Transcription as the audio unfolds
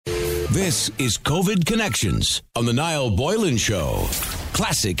This is COVID Connections on the Niall Boylan Show.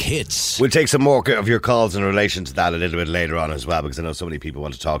 Classic hits. We'll take some more of your calls in relation to that a little bit later on as well, because I know so many people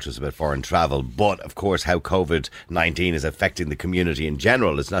want to talk to us about foreign travel. But, of course, how COVID-19 is affecting the community in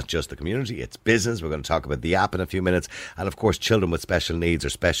general. It's not just the community, it's business. We're going to talk about the app in a few minutes. And, of course, children with special needs or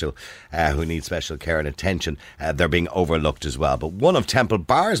who need special care and attention, they're being overlooked as well. But one of Temple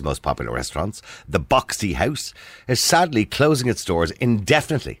Bar's most popular restaurants, the Boxty House, is sadly closing its doors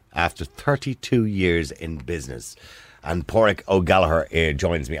indefinitely after 32 years in business. And Pádraig O'Gallagher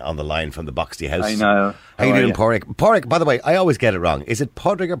joins me on the line from the Boxty House. I know. How you doing, Pádraig? Pádraig, by the way, I always get it wrong. Is it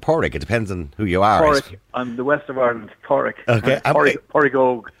Pádraig or Pádraig? It depends on who you are. Pádraig. I'm the west of Ireland. Pádraig. Okay. Pádraig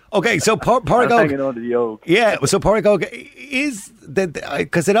Og. Okay, so Pádraig Og. Hanging on to the Og. Yeah, so Pádraig Og is...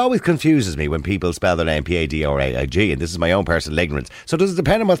 Because it always confuses me when people spell their name P-A-D-R-A-I-G, and this is my own personal ignorance. So does it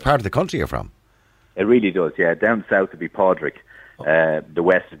depend on what part of the country you're from? It really does, yeah. Down south would be Pádraig. The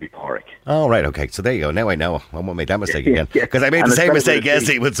west would be Pádraig. Oh, right, okay. So there you go. Now I know. I won't make that mistake again. Because I made the same mistake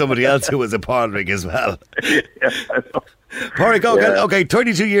yesterday with somebody else who was a Pádraig as well. Pádraig Og, okay,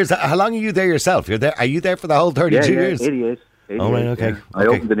 32 years. How long are you there yourself? Are you there for the whole 32 years? 88. Oh, right, okay. Yeah. I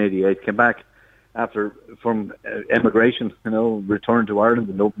opened in 88, came back from emigration, returned to Ireland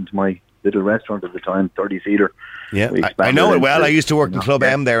and opened my little restaurant at the time, 30-seater. Yeah, I know it well. I used to work in Club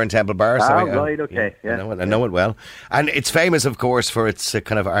M there in Temple Bar. So right, okay. Yeah. I know it well. And it's famous, of course, for its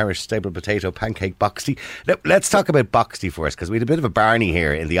kind of Irish staple potato pancake Boxty. Now, let's talk about Boxty first, because we had a bit of a Barney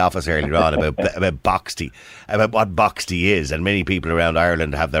here in the office earlier on about Boxty, about what Boxty is. And many people around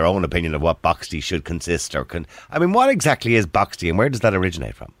Ireland have their own opinion of what Boxty should consist what exactly is Boxty and where does that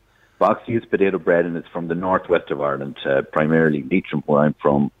originate from? Boxty is potato bread, and it's from the northwest of Ireland, primarily Leitrim, where I'm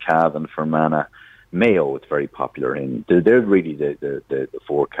from, Cavan, Fermanagh, Mayo. It's very popular in. They're really the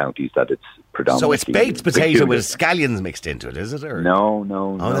four counties that it's predominantly. So it's baked potato with scallions mixed into it, is it? Or? No.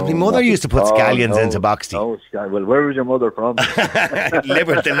 My mother used to put scallions into Boxty. Oh, well, where was your mother from? The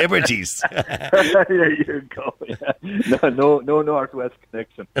Liberties. There you go. Yeah. No northwest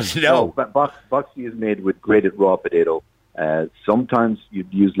connection. No. Boxty is made with grated raw potato. Sometimes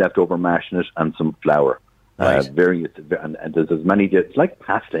you'd use leftover mash in it and some flour. Right. And there's as many. It's like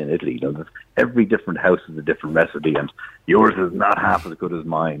pasta in Italy. Every different house has a different recipe, and yours is not half as good as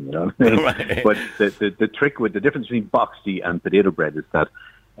mine. Right. But the trick with the difference between Boxty and potato bread is that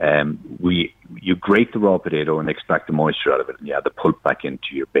you grate the raw potato and extract the moisture out of it, and you add the pulp back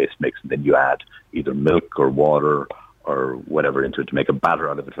into your base mix, and then you add either milk or water or whatever into it to make a batter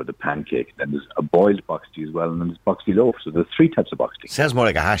out of it for the pancake. Then there's a boiled Boxty as well, and then there's Boxty loaf. So there's three types of Boxty. Sounds more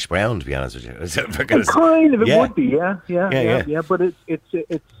like a hash brown, to be honest with you. It would be, yeah. But it's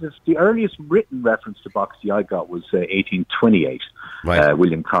the earliest written reference to Boxty I got was 1828. Right.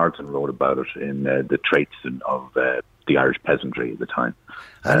 William Carleton wrote about it in the Traits of the Irish peasantry at the time.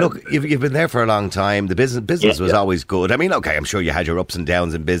 And look, you've been there for a long time. The business was always good. I mean, okay, I'm sure you had your ups and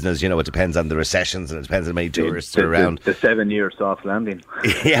downs in business. It depends on the recessions and it depends on how many tourists are around. The 7-year soft landing.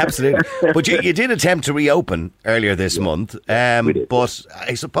 Yeah, absolutely. But you did attempt to reopen earlier this month. We did. But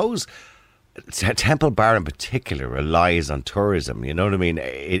I suppose Temple Bar in particular relies on tourism. You know what I mean?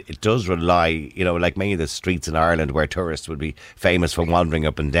 It does rely, like many of the streets in Ireland where tourists would be famous for wandering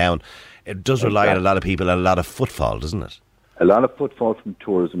up and down. It does rely on a lot of people and a lot of footfall, doesn't it? A lot of footfall from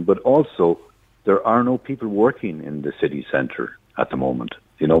tourism, but also there are no people working in the city centre at the moment.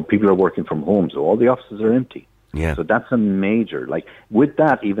 People are working from home, so all the offices are empty. Yeah. So that's a major, with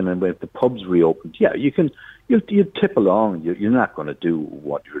that, even if the pubs reopened, you tip along. You're not going to do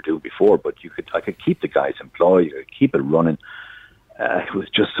what you were doing before, but I could keep the guys employed, you could keep it running. It was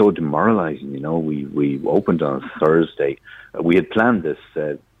just so demoralising, We opened on Thursday. We had planned this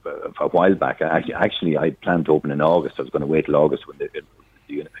a while back. I planned to open in August. I was going to wait till August when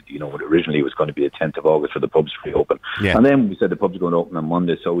originally it was going to be the 10th of August for the pubs to reopen. Yeah. And then we said the pubs are going to open on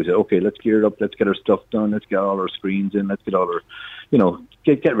Monday, so we said, okay, let's gear it up, let's get our stuff done, let's get all our screens in, let's get all our,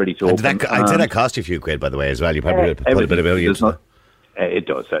 get ready to open. I'd say that cost you a few quid, by the way, as well. You probably put a bit of value into it. It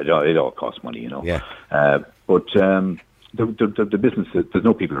does. It all costs money, Yeah. But the business, there's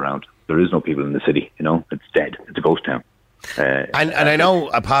no people around. There is no people in the city, It's dead. It's a ghost town. And I know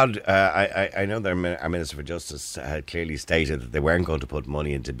I know our Minister for Justice had clearly stated that they weren't going to put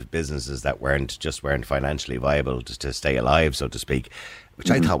money into businesses that weren't financially viable to stay alive, so to speak, which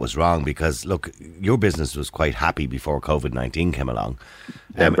I thought was wrong because, look, your business was quite happy before COVID-19 came along.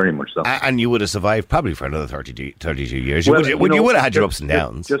 Very much so. And you would have survived probably for another 32 years. You would have had your ups and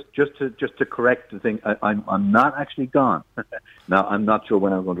downs. Just to correct the thing, I'm not actually gone. Now, I'm not sure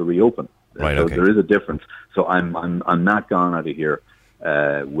when I'm going to reopen. Right, so okay. There is a difference. So I'm not gone out of here.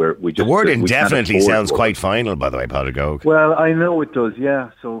 Where we just the word we can't indefinitely afford sounds more. quite final, by the way, Padraig O'G. Well, I know it does, yeah.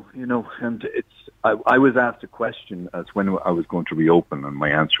 So, and it's. I was asked a question as when I was going to reopen, and my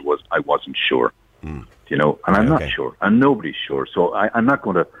answer was I wasn't sure. And I'm not sure, and nobody's sure. So I'm not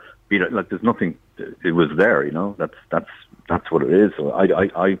going to be like. There's nothing. It was there, That's what it is. So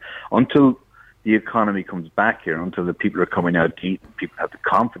I until the economy comes back here, until the people are coming out to eat, and people have the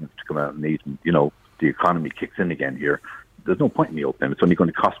confidence to come out and eat, and the economy kicks in again here. There's no point in me opening. It's only going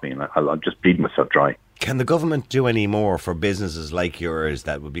to cost me, and I'll just bleed myself dry. Can the government do any more for businesses like yours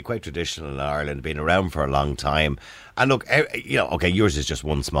that would be quite traditional in Ireland, been around for a long time? And look, yours is just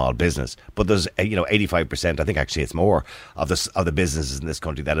one small business, but there's 85%. I think actually it's more of the businesses in this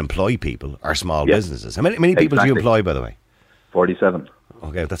country that employ people are small businesses. How many people do you employ, by the way? 47.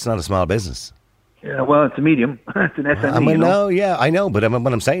 Okay, that's not a small business. Yeah, well, it's a medium. It's an SME. No, yeah, I know, but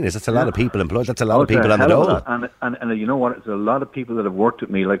what I'm saying is that's a lot of people employed. That's a lot of people on the dole. And you know what? It's a lot of people that have worked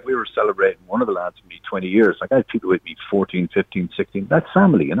with me. Like, we were celebrating one of the lads with me 20 years. Like, I had people with me 14, 15, 16. That's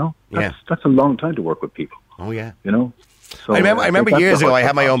family, That's a long time to work with people. Oh, yeah. So, I remember years ago, I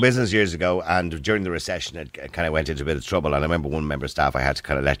had my own business years ago, and during the recession it kind of went into a bit of trouble, and I remember one member of staff I had to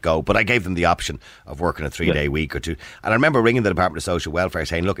kind of let go, but I gave them the option of working a 3-day week or two, and I remember ringing the Department of Social Welfare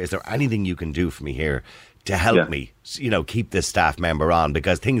saying, look, is there anything you can do for me here to help me, keep this staff member on,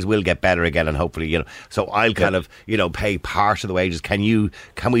 because things will get better again, and hopefully, so I'll kind of, pay part of the wages.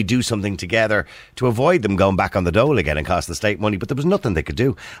 Can we do something together to avoid them going back on the dole again and cost the state money? But there was nothing they could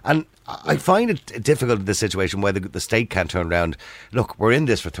do. And I find it difficult in this situation where the state can't turn around. Look, we're in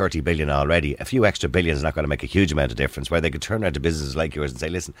this for 30 billion already. A few extra billion is not going to make a huge amount of difference, where they could turn around to businesses like yours and say,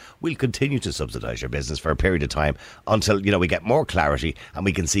 listen, we'll continue to subsidise your business for a period of time until, we get more clarity and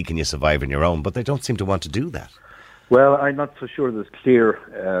we can see, can you survive on your own? But they don't seem to want to do that. Well, I'm not so sure there's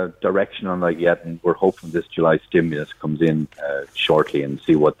clear direction on that yet, and we're hoping this July stimulus comes in shortly and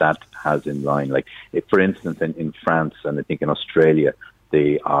see what that has in line. Like, if, for instance, in France and I think in Australia,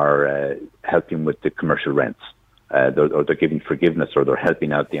 they are helping with the commercial rents. They're giving forgiveness, or they're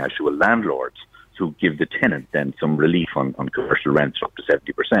helping out the actual landlords to give the tenant then some relief on commercial rents up to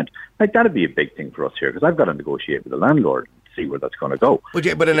 70%. Like, that'd be a big thing for us here, because I've got to negotiate with the landlord. See where that's going to go.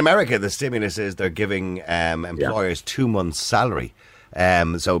 But in America, the stimulus is they're giving employers 2 months' salary.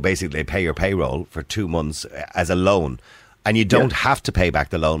 So basically, they pay your payroll for 2 months as a loan, and you don't have to pay back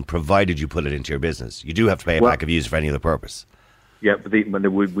the loan provided you put it into your business. You do have to pay it back if you use it for any other purpose. Yeah, but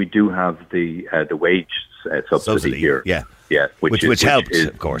we do have the wage subsidy here. Yeah, which helps,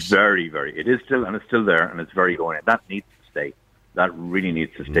 of course. Very, very. It is still, and it's still there, and it's very going. That needs to stay. That really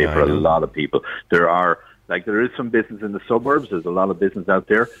needs to stay for a lot of people. There is some business in the suburbs. There's a lot of business out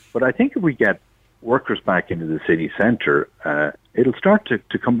there. But I think if we get workers back into the city centre, it'll start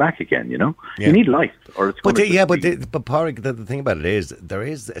to come back again, You need life. Or it's going But Padraig, the thing about it is, there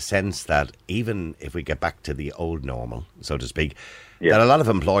is a sense that even if we get back to the old normal, so to speak, that a lot of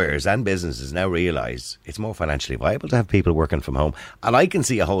employers and businesses now realise it's more financially viable to have people working from home. And I can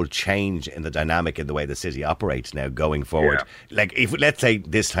see a whole change in the dynamic in the way the city operates now going forward. Like, if let's say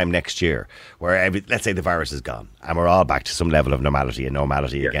this time next year, where let's say the virus is gone and we're all back to some level of normality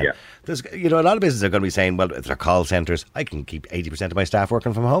again. There's, a lot of businesses are going to be saying, well, if they're call centres, I can keep 80% of my staff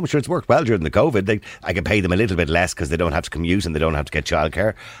working from home. Sure, it's worked well during the COVID. I can pay them a little bit less because they don't have to commute and they don't have to get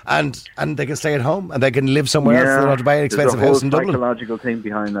childcare, and they can stay at home and they can live somewhere else. They don't have to buy an expensive house in Dublin. There's a whole psychological thing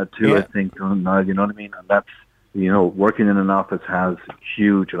behind that too. I think, you know what I mean? And that's, working in an office has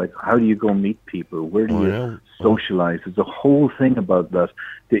huge. Like, how do you go meet people? Where do you socialise? There's a whole thing about that.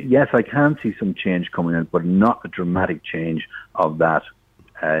 Yes, I can see some change coming in, but not a dramatic change of that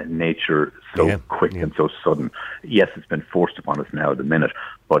nature so quick and so sudden. Yes, it's been forced upon us now at the minute,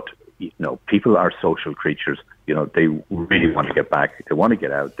 but people are social creatures. They really want to get back. They want to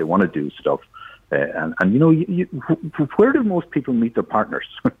get out. They want to do stuff. And where do most people meet their partners?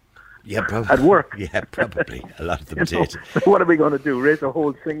 Yeah, probably. At work. Yeah, probably. A lot of them did. What are we going to do? Raise a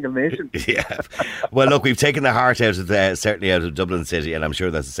whole single nation? Yeah. Well, look, we've taken the heart out of certainly out of Dublin City, and I'm sure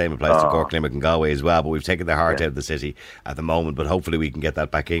that's the same applies to Cork, Limerick and Galway as well, but we've taken the heart out of the city at the moment, but hopefully we can get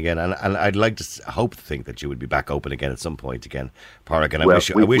that back again. And I'd like to think that you would be back open again at some point again, Padraig, and I wish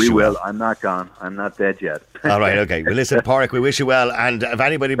you will. well. I'm not gone. I'm not dead yet. All right, okay. Well, listen, Padraig, we wish you well, and if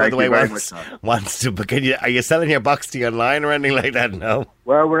anybody, by the way, wants to, are you selling your box tea online or anything like that? No?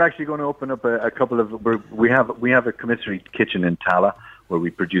 Well, we're actually going to open up a couple of. We have a commissary kitchen in Tala. where we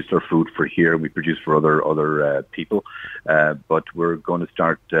produce our food for here, we produce for other people. But we're going to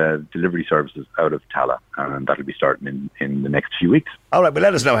start delivery services out of Tala, and that'll be starting in the next few weeks. All right, but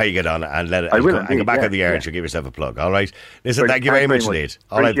let us know how you get on, and go back on the air, and she'll give yourself a plug. All right, listen, thank you very much indeed.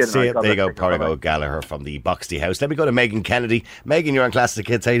 All right, see you. There you go, Pádraig O'Gallagher from the Boxty House. Let me go to Megan Kennedy. Megan, you're on Classic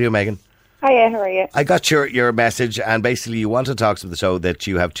Hits. How you doing, Megan? Hiya, how are you? I got your message, and basically you want to talk to the show that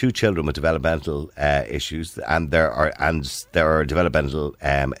you have 2 children with developmental issues, and their developmental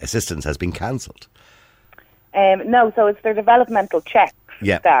assistance has been cancelled. No, so it's their developmental checks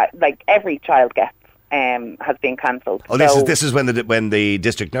that like every child gets has been cancelled. Oh, this is when the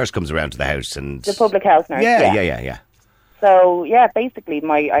district nurse comes around to the house and the public health nurse. Yeah. So basically,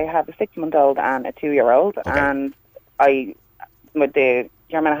 I have a 6-month-old and a 2-year-old, and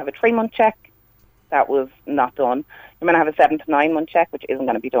you're going to have a 3-month check. That was not done. You're going to have a 7 to 9 month check, which isn't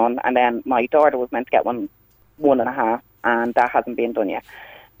going to be done. And then my daughter was meant to get 1.5, and that hasn't been done yet.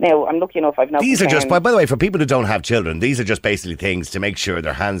 Now, I'm lucky enough, I've no These are just, by the way, for people who don't have children, these are just basically things to make sure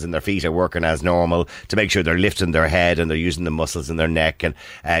their hands and their feet are working as normal, to make sure they're lifting their head and they're using the muscles in their neck and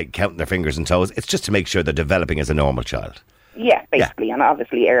counting their fingers and toes. It's just to make sure they're developing as a normal child. Yeah, basically, and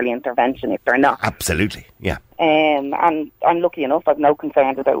obviously early intervention if they're not. Absolutely, yeah. And I'm lucky enough, I've no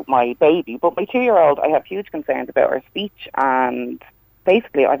concerns about my baby, but my 2-year-old, I have huge concerns about her speech, and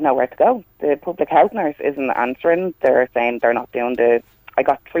basically I've nowhere to go. The public health nurse isn't answering. They're saying they're not doing I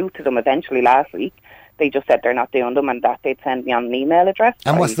got through to them eventually last week. They just said they're not doing them and that they'd send me on an email address.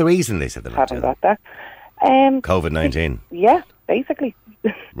 And what's the reason they said they're not doing them? Haven't got that. COVID-19. Yeah, basically.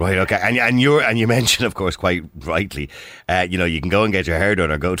 Right, okay. And you mentioned, of course, quite rightly, you can go and get your hair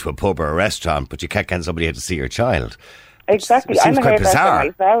done or go to a pub or a restaurant, but you can't get somebody here to see your child. Exactly. It seems I'm a quite bizarre.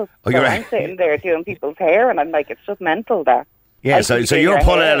 hairdresser myself. Oh, you're right. I'm sitting there doing people's hair and I'm like, it's just mental that. Yeah, so you're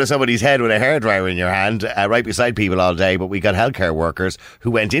pulling out of somebody's head with a hairdryer in your hand, right beside people all day, but we got healthcare workers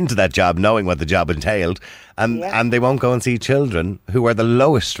who went into that job knowing what the job entailed, and they won't go and see children who are the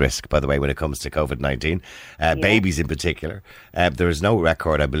lowest risk, by the way, when it comes to COVID-19, babies in particular. There is no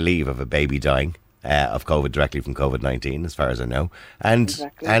record, I believe, of a baby dying of COVID directly from COVID-19, as far as I know, and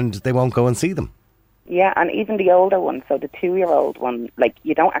they won't go and see them. Yeah, and even the older one, so the 2-year-old one, like,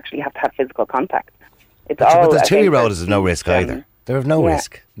 you don't actually have to have physical contact. But the 2-year-old is no risk either. They have no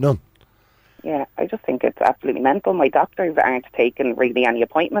risk. None. Yeah, I just think it's absolutely mental. My doctors aren't taking really any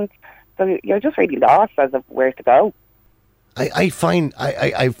appointments. So you're just really lost as of where to go. I find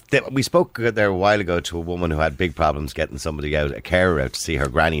we spoke there a while ago to a woman who had big problems getting somebody out, a carer out to see her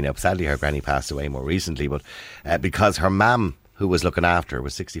granny. Now, sadly, her granny passed away more recently, but because her mum, who was looking after her,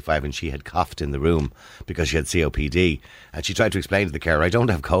 was 65 and she had coughed in the room because she had COPD, and she tried to explain to the carer, I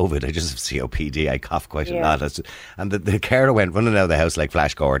don't have COVID, I just have COPD, I cough quite a lot. And the carer went running out of the house like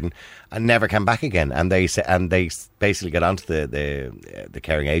Flash Gordon and never came back again, and they basically got onto the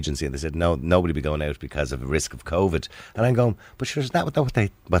caring agency and they said no, nobody be going out because of the risk of COVID. And I'm going, but sure, is that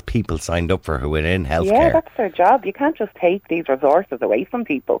what people signed up for who were in healthcare? Yeah, that's their job. You can't just take these resources away from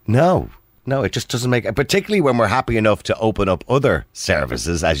people. No, it just doesn't make... Particularly when we're happy enough to open up other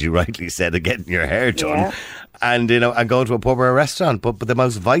services, as you rightly said, of getting your hair done, and and going to a pub or a restaurant. But the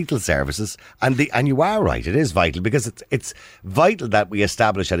most vital services, and you are right, it is vital, because it's vital that we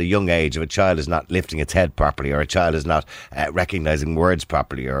establish at a young age if a child is not lifting its head properly, or a child is not recognising words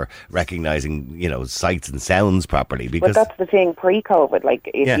properly, or recognising sights and sounds properly. Because but that's the thing, pre-COVID, like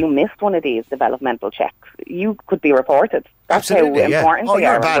if you missed one of these developmental checks, you could be reported. That's absolutely, how important Oh, they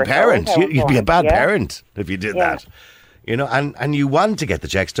you're are. a bad parent. You'd be a bad parent if you did that. And you want to get the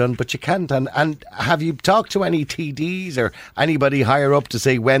checks done, but you can't. And have you talked to any TDs or anybody higher up to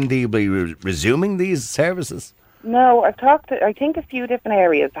say when they'll be resuming these services? No, I've talked to, I think a few different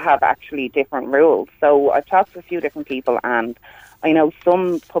areas have actually different rules. So I've talked to a few different people, and I know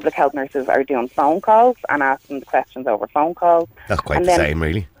some public health nurses are doing phone calls and asking the questions over phone calls. That's quite the same,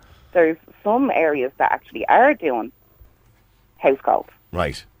 really. There's some areas that actually are doing house calls.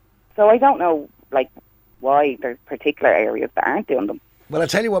 Right. So I don't know, why there's particular areas that aren't doing them. Well, I'll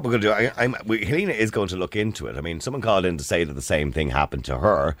tell you what we're going to do. Helena is going to look into it. I mean, someone called in to say that the same thing happened to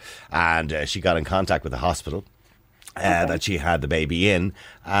her, and she got in contact with the hospital that she had the baby in,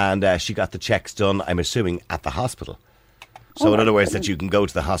 and she got the checks done, I'm assuming, at the hospital. So in other words, that you can go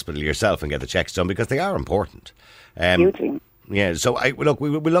to the hospital yourself and get the checks done, because they are important. Hugely. Yeah, so we'll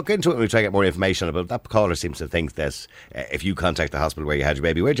look into it and we'll try to get more information about it. That caller seems to think that if you contact the hospital where you had your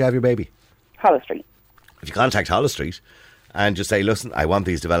baby, where'd you have your baby? Holles Street. If you contact Holles Street and just say, listen, I want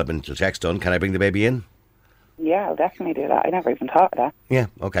these developmental checks done, can I bring the baby in? Yeah, I'll definitely do that. I never even thought of that. Yeah,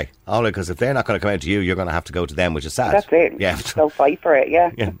 okay. All right, because if they're not going to come out to you, you're going to have to go to them, which is sad. That's it. Yeah. Go fight for it,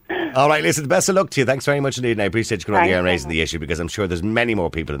 yeah. All right, listen, best of luck to you. Thanks very much indeed, and I appreciate you coming on the air and Thanks. raising the issue, because I'm sure there's many more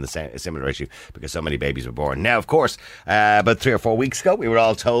people in the similar issue, because so many babies were born. Now, of course, about 3 or 4 weeks ago, we were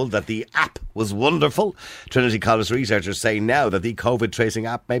all told that the app was wonderful. Trinity College researchers say now that the COVID tracing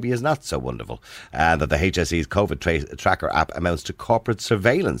app maybe is not so wonderful, and that the HSE's COVID tracker app amounts to corporate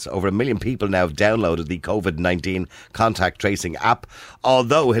surveillance. Over 1 million people now have downloaded the COVID-19 contact tracing app,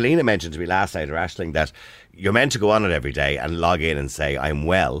 although Helena mentioned to me last night, or Aisling, that you're meant to go on it every day and log in and say, I'm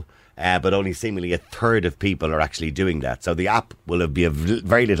well. But only seemingly a third of people are actually doing that. So the app will be of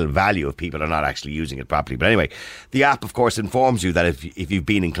very little value if people are not actually using it properly. But anyway, the app, of course, informs you that if you've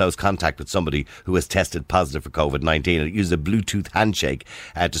been in close contact with somebody who has tested positive for COVID-19, it uses a Bluetooth handshake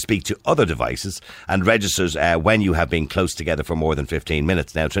to speak to other devices, and registers when you have been close together for more than 15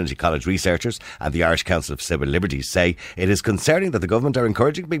 minutes. Now, Trinity College researchers and the Irish Council of Civil Liberties say it is concerning that the government are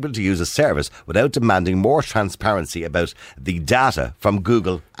encouraging people to use a service without demanding more transparency about the data from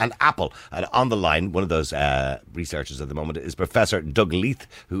Google and Apple. And on the line, one of those researchers at the moment is Professor Doug Leith,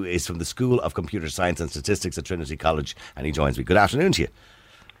 who is from the School of Computer Science and Statistics at Trinity College, and he joins me. Good afternoon to you.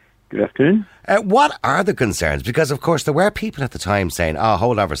 Good afternoon. What are the concerns? Because, of course, there were people at the time saying, oh,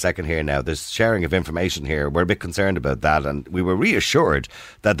 hold on for a second here now, there's sharing of information here, we're a bit concerned about that, and we were reassured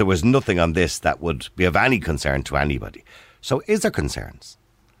that there was nothing on this that would be of any concern to anybody. So is there concerns?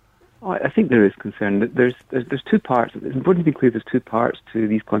 Oh, I think there is concern. There's 2 parts. It's important to be clear. There's 2 parts to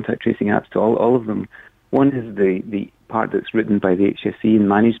these contact tracing apps. To all of them. One is the part that's written by the HSE and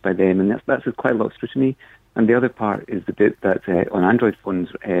managed by them, and that's quite a lot of scrutiny. And the other part is the bit that on Android phones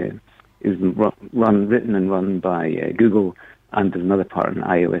is written and run by Google, and there's another part on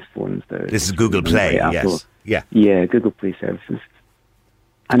iOS phones. This is Google Play, yes, yeah, Google Play services.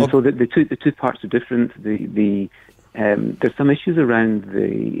 And so the two parts are different. There's some issues around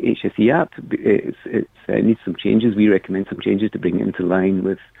the HSE app. It needs some changes. We recommend some changes to bring it into line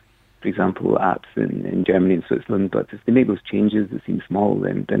with, for example, apps in Germany and Switzerland. But if they make those changes that seem small,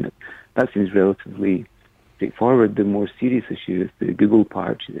 then that seems relatively straightforward. The more serious issue is the Google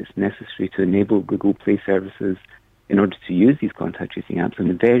part. It's necessary to enable Google Play services in order to use these contact tracing apps. And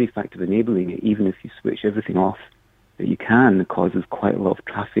the very fact of enabling it, even if you switch everything off that you can, causes quite a lot of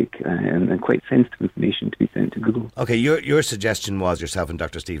traffic and quite sensitive information to be sent to Google. Okay, your suggestion was, yourself and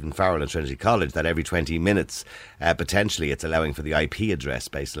Dr. Stephen Farrell at Trinity College, that every 20 minutes, potentially, it's allowing for the IP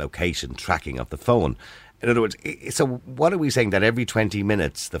address-based location tracking of the phone. In other words, so what are we saying, that every 20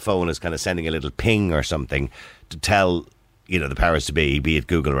 minutes the phone is kind of sending a little ping or something to tell, the powers to be it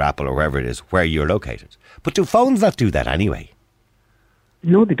Google or Apple or wherever it is, where you're located? But do phones not do that anyway?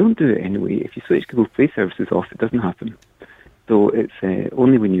 No, they don't do it anyway. If you switch Google Play services off, it doesn't happen. So it's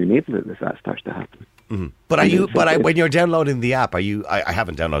only when you enable it that starts to happen. Mm-hmm. But when you're downloading the app, I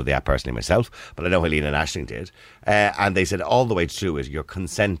haven't downloaded the app personally myself, but I know Helena and Aisling did, and they said all the way through it, you're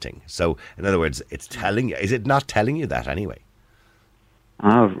consenting. So in other words, it's telling you. Is it not telling you that anyway?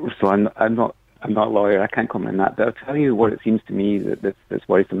 So I'm not a lawyer. I can't comment on that. But I'll tell you what it seems to me that's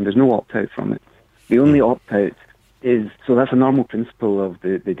worrisome. There's no opt out from it. The only opt out is, so that's a normal principle of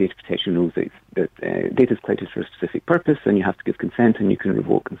the data protection rules, that data is collected for a specific purpose and you have to give consent and you can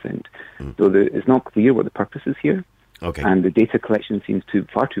revoke consent. So it's not clear what the purpose is here. Okay. And the data collection seems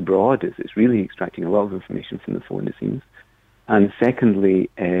far too broad. It's really extracting a lot of information from the phone, it seems. And secondly,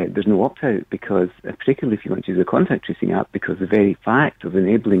 there's no opt-out, because particularly if you want to use a contact tracing app, because the very fact of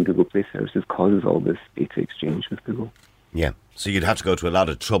enabling Google Play services causes all this data exchange with Google. Yeah. So you'd have to go to a lot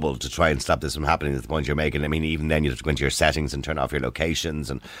of trouble to try and stop this from happening at the point you're making. I mean, even then you'd have to go into your settings and turn off your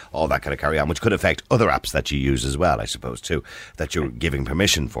locations and all that kind of carry on, which could affect other apps that you use as well, I suppose, too, that you're giving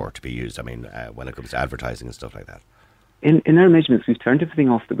permission for to be used. I mean, when it comes to advertising and stuff like that. In our measurements, we've turned everything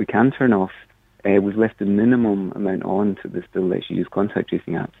off that we can turn off. We've left the minimum amount on to still lets you use contact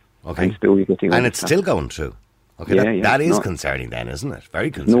tracing apps. Okay. And still you're getting and it's still going through. Okay, that is concerning then, isn't it?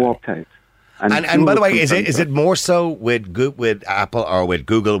 Very concerning. No opt-out. And by the way, is it more so with Apple or with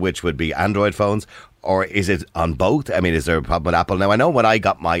Google, which would be Android phones, or is it on both? I mean, is there a problem with Apple? Now, I know when I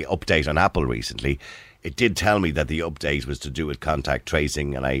got my update on Apple recently, it did tell me that the update was to do with contact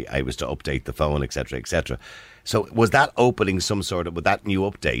tracing and I was to update the phone, etc., etc. So was that opening some sort of, with that new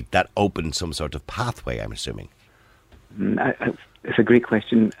update, that opened some sort of pathway, I'm assuming? It's a great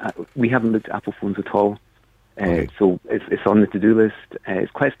question. We haven't looked at Apple phones at all. Okay. So it's on the to-do list.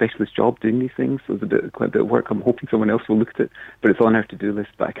 It's quite a specialist job doing these things, so it's quite a bit of work. I'm hoping someone else will look at it, but it's on our to-do list.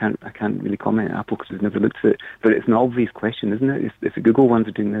 But I can't really comment on Apple because we've never looked at it. But it's an obvious question, isn't it? If the Google ones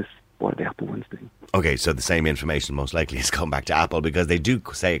are doing this, what are the Apple ones doing? Okay, so the same information most likely has come back to Apple, because they do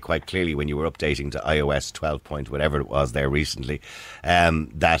say it quite clearly when you were updating to iOS 12 point whatever it was there recently,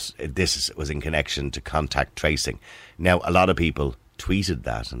 that this was in connection to contact tracing. Now, a lot of people tweeted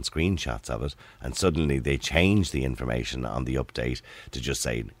that and screenshots of it, and suddenly they changed the information on the update to just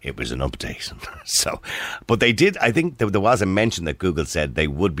say it was an update. So, but they did, I think there was a mention that Google said they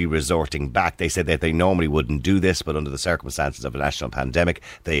would be resorting back. They said that they normally wouldn't do this, but under the circumstances of a national pandemic,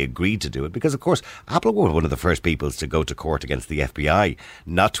 they agreed to do it because, of course, Apple were one of the first people to go to court against the FBI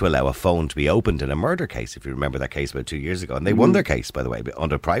not to allow a phone to be opened in a murder case, if you remember that case about 2 years ago. And they won their case, by the way,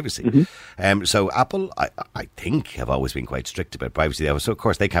 under privacy. So Apple, I think, have always been quite strict about privacy. So, of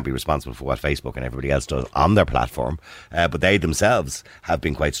course, they can't be responsible for what Facebook and everybody else does on their platform, but they themselves have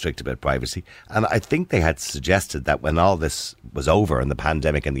been quite strict about privacy. And I think they had suggested that when all this was over and the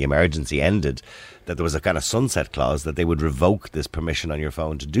pandemic and the emergency ended, that there was a kind of sunset clause that they would revoke this permission on your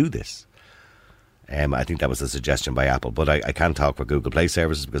phone to do this. I think that was a suggestion by Apple, but I can't talk for Google Play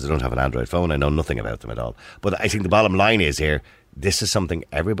services because I don't have an Android phone. I know nothing about them at all. But I think the bottom line is here, this is something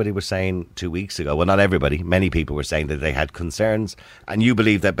everybody was saying 2 weeks ago. Well, not everybody. Many people were saying that they had concerns, and you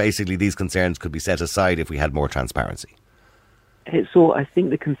believe that basically these concerns could be set aside if we had more transparency. So I think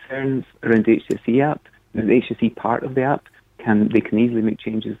the concerns around the HSE app, the HSE part of the app, they can easily make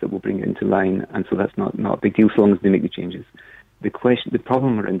changes that will bring it into line, and so that's not a big deal so long as they make the changes. The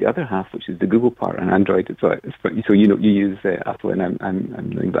problem around the other half, which is the Google part and Android, so you use Apple and I'm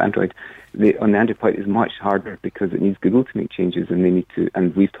doing Android. On the Android part is much harder because it needs Google to make changes, and they need to.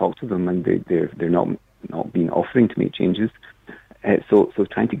 And we've talked to them, and they're not been offering to make changes. So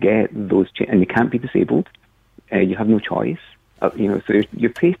trying to get those and they can't be disabled. You have no choice. So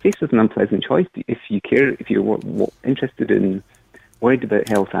you're faced with an unpleasant choice. If you're interested in, worried about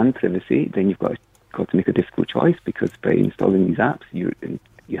health and privacy, then you've got to make a difficult choice, because by installing these apps, you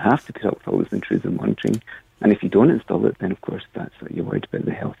have to put up with all this intrusive monitoring, and if you don't install it, then of course you're worried about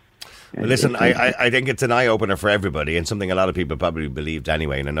the health. Well, listen, I think it's an eye-opener for everybody, and something a lot of people probably believed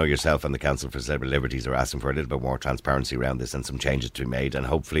anyway, and I know yourself and the Council for Civil Liberties are asking for a little bit more transparency around this and some changes to be made, and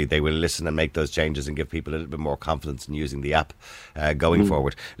hopefully they will listen and make those changes and give people a little bit more confidence in using the app going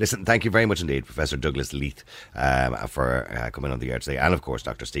forward. Listen, thank you very much indeed, Professor Douglas Leith, for coming on the air today, and of course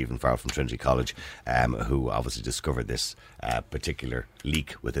Dr. Stephen Farrell from Trinity College, who obviously discovered this particular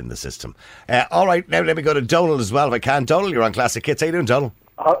leak within the system. All right, now let me go to Donald as well if I can. Donald, you're on Classic Hits. How you doing, Donald?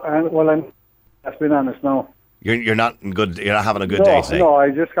 I've been honest now. You're not good. You're not having a good day today. No, I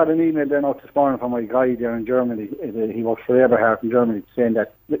just got an email there out this morning from my guy there in Germany. He works for Eberhard in Germany, saying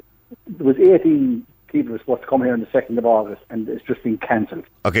that there was 18 people who were supposed to come here on the 2nd of August, and it's just been cancelled.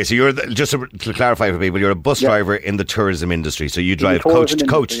 Okay, so you're just to clarify for people, you're a bus driver in the tourism industry, so you drive coach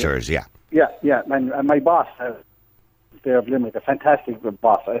tours, yeah. Yeah, and my boss there of Limerick, a fantastic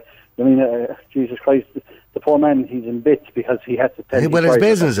boss. Jesus Christ, the poor man, he's in bits because he had to tell his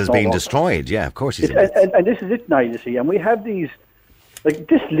business is being destroyed. Yeah, of course he's in bits. And this is it now, you see. And we have these, like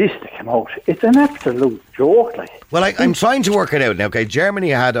this list that came out, it's an absolute joke. Well, I'm trying to work it out now. Okay, Germany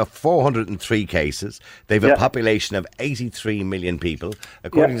had 403 cases. They've a population of 83 million people.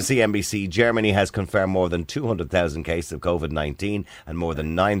 According to CNBC, Germany has confirmed more than 200,000 cases of COVID-19 and more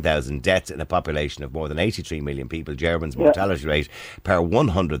than 9,000 deaths in a population of more than 83 million people. Germany's mortality rate per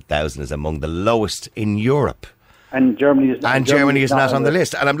 100,000 is among the lowest in Europe. And Germany is not on the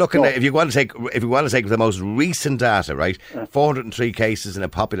list. And I'm looking at, if you want to take the most recent data, right? 403 cases in a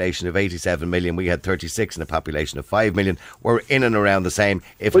population of 87 million. We had 36 in a population of 5 million. We're in and around the same.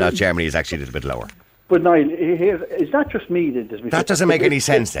 If not, Germany is actually a little bit lower. But Niall, it's not just me that doesn't make any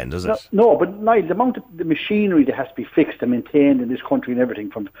sense then, does it? No, but Niall, the amount of the machinery that has to be fixed and maintained in this country and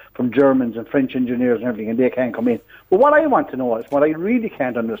everything, from Germans and French engineers and everything, and they can't come in. But what I want to know is, what I really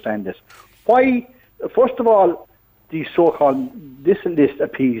can't understand is, why, first of all, these this list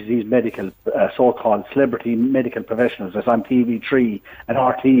appeals these medical, so-called celebrity medical professionals that's on TV3 and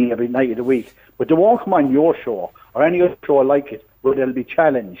RTE every night of the week, but they won't come on your show or any other show like it where they'll be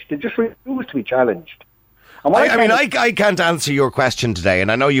challenged. They just refuse to be challenged. I can't answer your question today,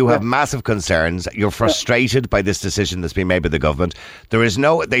 and I know you have massive concerns. You're frustrated by this decision that's been made by the government.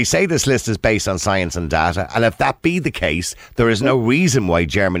 They say this list is based on science and data, and if that be the case, there is no reason why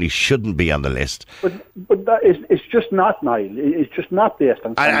Germany shouldn't be on the list. But it's just not, Niall. It's just not based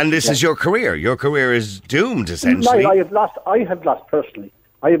on science. And this is your career. Your career is doomed, essentially. Niall, I have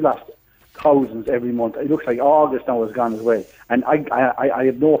lost thousands every month. It looks like August now has gone as well, and I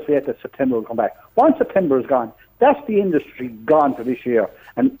have no faith that September will come back. Once September is gone, that's the industry gone for this year,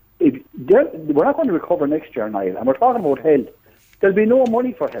 and we're not going to recover next year, Niall. And we're talking about health. There'll be no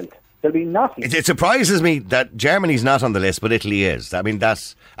money for health. There'll be nothing. It surprises me that Germany's not on the list, but Italy is. I mean,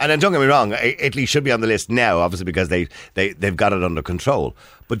 that's... And then don't get me wrong, Italy should be on the list now, obviously, because they've got it under control.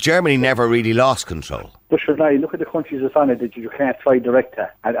 But Germany never really lost control. But sure, now, look at the countries that's on it that you can't fly direct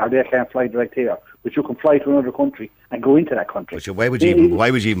to, or they can't fly direct here. But you can fly to another country and go into that country. But why would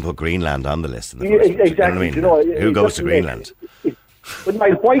you even put Greenland on the list in the first place? Exactly. You know what I mean? Who goes to Greenland? But now,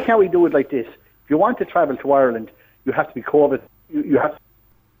 why can't we do it like this? If you want to travel to Ireland, you have to be COVID. You have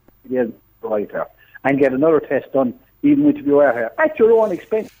to be right there and get another test done, even if you are here, at your own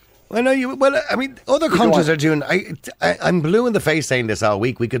expense. Well, I mean, other countries are doing... I'm blue in the face saying this all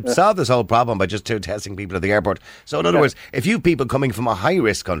week. We could solve this whole problem by just testing people at the airport. So, in other words, if you have people coming from a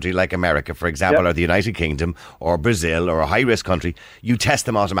high-risk country like America, for example, or the United Kingdom, or Brazil, or a high-risk country, you test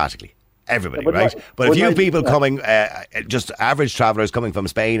them automatically. Everybody, right? But if you have people coming, just average travellers coming from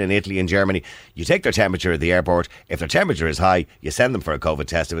Spain and Italy and Germany, you take their temperature at the airport. If their temperature is high, you send them for a COVID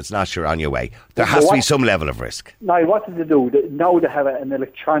test. If it's not, you're on your way. There has to be some level of risk. Now, what did they do? Now they have an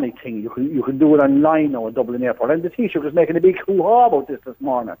electronic thing. You can do it online now at Dublin Airport. And the Taoiseach was making a big hoo-ha about this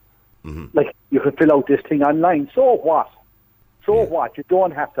morning. Mm-hmm. Like, you could fill out this thing online. So what? So what? You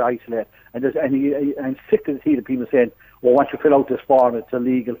don't have to isolate. And I'm sick to see the people saying, well, once you fill out this form, it's a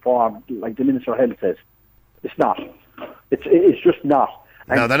legal form, like the Minister of Health says. It's not. It's just not.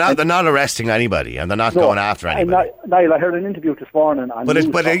 No, they're not arresting anybody, and they're not going after anybody. Niall, I heard an interview this morning.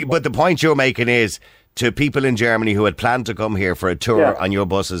 But the point you're making is, to people in Germany who had planned to come here for a tour on your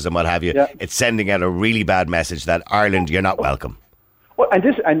buses and what have you, it's sending out a really bad message that Ireland, you're not welcome. Well, and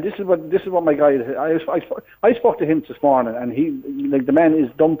this is what my guy. I spoke to him this morning, and he, like, the man is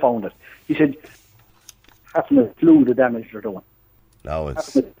dumbfounded. He said, "Having a clue the damage they're doing. No,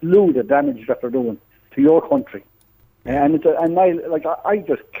 it's having a clue the damage that they're doing to your country." And I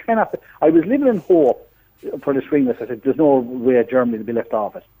just cannot. I was living in hope for the spring. I said, "There's no way Germany will be left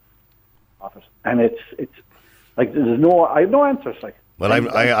off it." And it's like I have no answers. Like, well,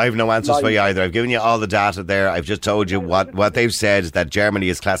 I have no answers for you either. I've given you all the data there. I've just told you what they've said is that Germany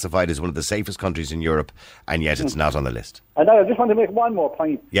is classified as one of the safest countries in Europe, and yet it's not on the list. And I just want to make one more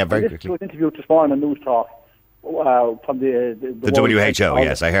point. Yeah, very quickly. I was interviewed this morning on News Talk from the WHO.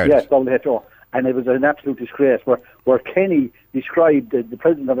 Yes, I heard. Yes, WHO. And it was an absolute disgrace where Kenny described the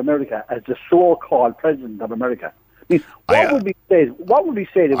President of America as the so-called President of America. I mean, what would he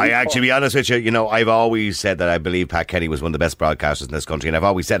say? To be honest with you, I've always said that I believe Pat Kenny was one of the best broadcasters in this country, and I've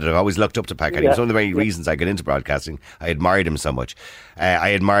always said it. I've always looked up to Pat Kenny. It's one of the very reasons I got into broadcasting. I admired him so much. I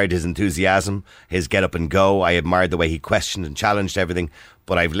admired his enthusiasm, his get up and go. I admired the way he questioned and challenged everything.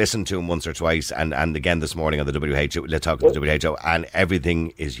 But I've listened to him once or twice, and again this morning on the WHO, let's talk about the WHO, and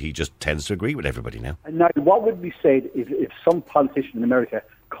everything is, he just tends to agree with everybody now. And now, what would be said if some politician in America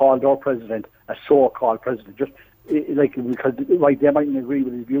called our president a so-called president, just because they mightn't agree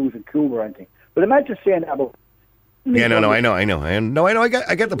with his views in Cuba or anything. But imagine saying that about... Yeah, I know.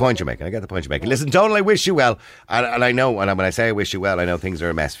 I get the point you're making. Listen, Donald, I wish you well. And I know, and when I say I wish you well, I know things are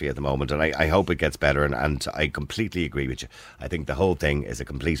a mess for you at the moment, and I hope it gets better, and I completely agree with you. I think the whole thing is a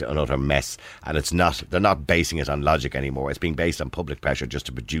complete and utter mess, and they're not basing it on logic anymore. It's being based on public pressure just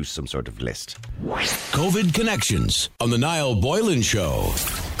to produce some sort of list. COVID Connections on the Niall Boylan Show.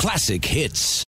 Classic hits.